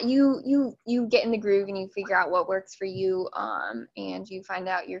 But yeah, you get in the groove and you figure out what works for you, and you find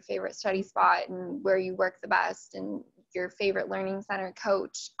out your favorite study spot and where you work the best and your favorite learning center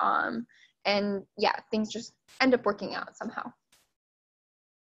coach. And yeah, things just end up working out somehow.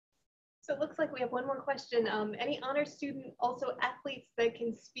 So it looks like we have one more question. Any honor student also athletes that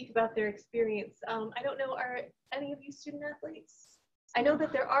can speak about their experience? I don't know, are any of you student athletes? I know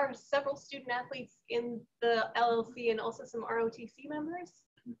that there are several student athletes in the LLC and also some ROTC members.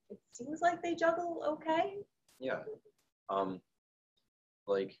 It seems like they juggle okay. Yeah.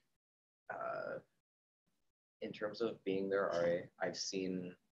 in terms of being their RA, I've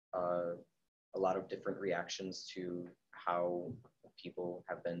seen a lot of different reactions to how people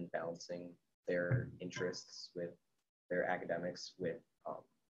have been balancing their interests with their academics with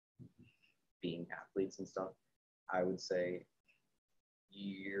being athletes and stuff. I would say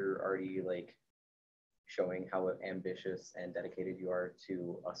you're already like showing how ambitious and dedicated you are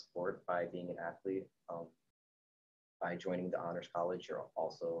to a sport by being an athlete. By joining the Honors College, you're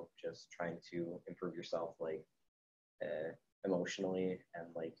also just trying to improve yourself, like emotionally and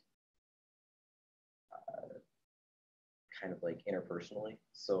like kind of like interpersonally.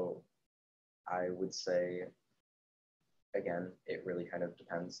 So I would say, again, it really kind of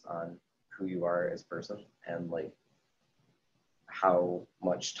depends on who you are as a person and like how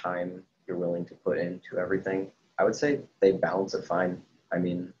much time you're willing to put into everything. I would say they balance it fine. I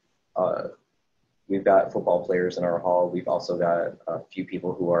mean, we've got football players in our hall. We've also got a few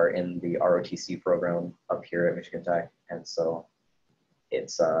people who are in the ROTC program up here at Michigan Tech. And so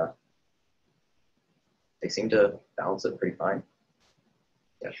it's, they seem to balance it pretty fine.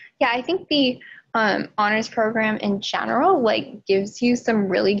 Yeah, I think the honors program in general, like, gives you some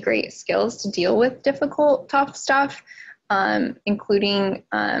really great skills to deal with difficult, tough stuff, including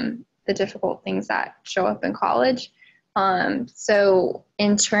the difficult things that show up in college. So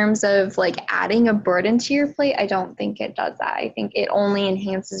in terms of like adding a burden to your plate, I don't think it does that. I think it only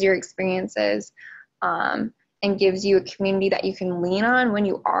enhances your experiences and gives you a community that you can lean on when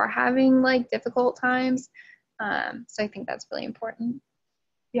you are having like difficult times. So I think that's really important.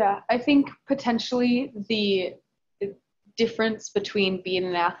 Yeah, I think potentially the difference between being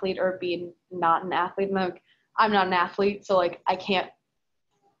an athlete or being not an athlete, and like, I'm not an athlete, so like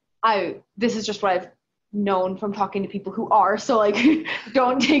this is just what I've known from talking to people who are, so like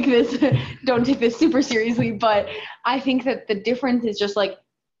don't take this super seriously, but I think that the difference is just like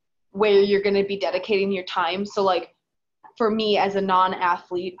where you're going to be dedicating your time. So like for me as a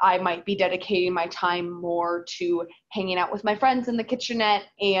non-athlete, I might be dedicating my time more to hanging out with my friends in the kitchenette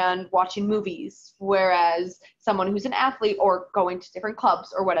and watching movies, whereas someone who's an athlete or going to different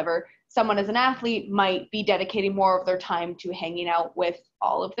clubs or whatever, someone as an athlete might be dedicating more of their time to hanging out with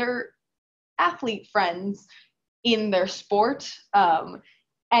all of their athlete friends in their sport.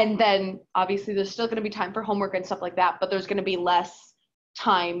 And then obviously there's still going to be time for homework and stuff like that, but there's going to be less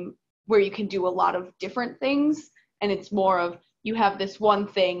time where you can do a lot of different things. And it's more of, you have this one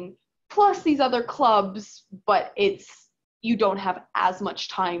thing plus these other clubs, but you don't have as much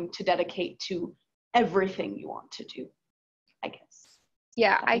time to dedicate to everything you want to do, I guess.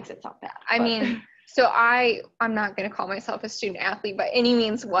 Yeah, that makes it sound bad. I mean, so I'm not going to call myself a student athlete by any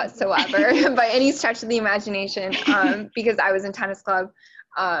means whatsoever, by any stretch of the imagination, because I was in tennis club,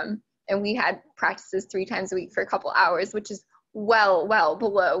 and we had practices 3 times a week for a couple hours, which is well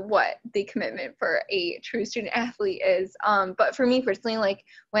below what the commitment for a true student athlete is. But for me personally, like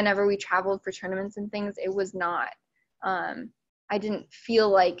whenever we traveled for tournaments and things, it was not, I didn't feel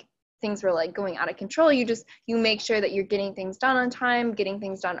like things were like going out of control. You make sure that you're getting things done on time, getting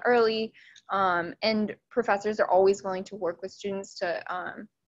things done early. And professors are always willing to work with students to,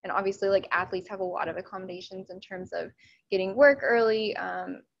 and obviously like athletes have a lot of accommodations in terms of getting work early,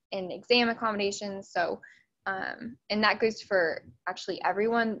 and exam accommodations. So, and that goes for actually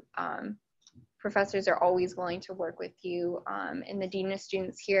everyone. Professors are always willing to work with you, and the Dean of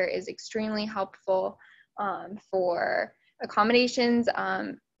Students here is extremely helpful for accommodations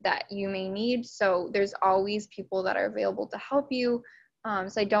that you may need. So there's always people that are available to help you.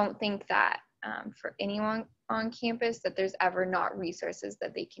 So I don't think that for anyone on campus that there's ever not resources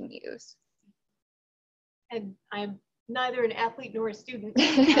that they can use. And I'm neither an athlete nor a student,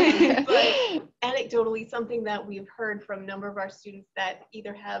 but anecdotally, something that we've heard from a number of our students that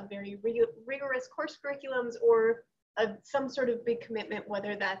either have very rigorous course curriculums or some sort of big commitment,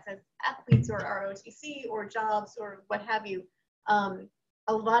 whether that's as athletes or ROTC or jobs or what have you.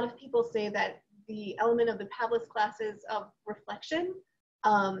 A lot of people say that the element of the Pavlis classes of reflection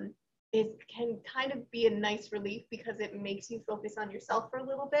can kind of be a nice relief because it makes you focus on yourself for a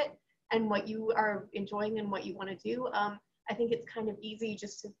little bit and what you are enjoying and what you want to do. I think it's kind of easy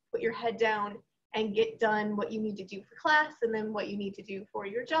just to put your head down and get done what you need to do for class and then what you need to do for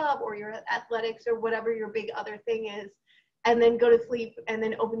your job or your athletics or whatever your big other thing is, and then go to sleep and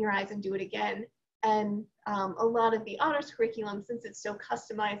then open your eyes and do it again. And a lot of the honors curriculum, since it's so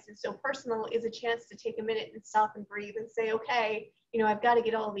customized and so personal, is a chance to take a minute and stop and breathe and say, okay, I've got to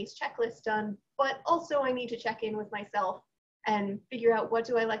get all these checklists done, but also I need to check in with myself and figure out what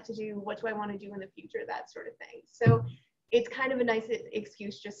do I like to do, what do I want to do in the future, that sort of thing. So it's kind of a nice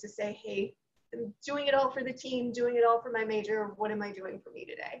excuse just to say, hey, I'm doing it all for the team, doing it all for my major, what am I doing for me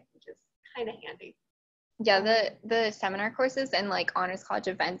today, which is kind of handy. Yeah, the seminar courses and like honors college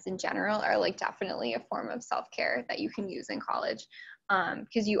events in general are like definitely a form of self-care that you can use in college,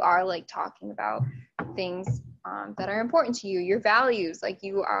 because you are like talking about things that are important to you, your values, like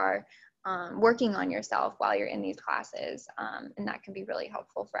you are working on yourself while you're in these classes, and that can be really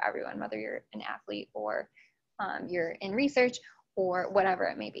helpful for everyone, whether you're an athlete or you're in research or whatever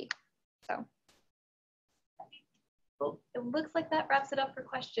it may be. So. Well, it looks like that wraps it up for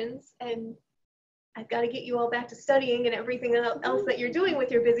questions, and I've got to get you all back to studying and everything else that you're doing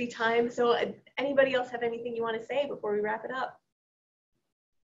with your busy time. So anybody else have anything you want to say before we wrap it up?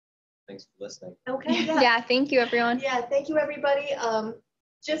 Thanks for listening. Okay, yeah. Yeah, thank you, everyone. Yeah, thank you, everybody.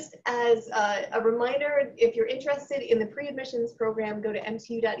 Just as a reminder, if you're interested in the pre-admissions program, go to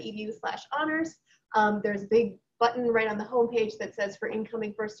mtu.edu/honors. There's a big button right on the homepage that says for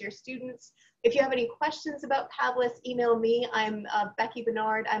incoming first-year students. If you have any questions about Pavlis, email me. I'm Becky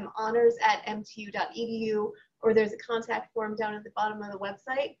Bernard. I'm honors@mtu.edu, or there's a contact form down at the bottom of the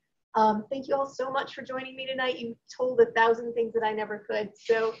website. Thank you all so much for joining me tonight. You told 1,000 things that I never could,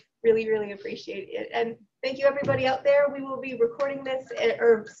 so really, really appreciate it. And thank you, everybody out there. We will be recording this,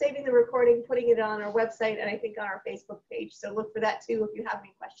 or saving the recording, putting it on our website, and I think on our Facebook page. So look for that too if you have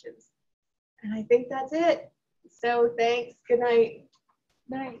any questions. And I think that's it. So thanks. Good night.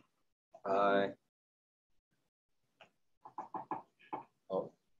 Night. Bye.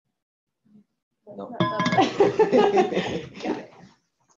 Oh. No. Got it.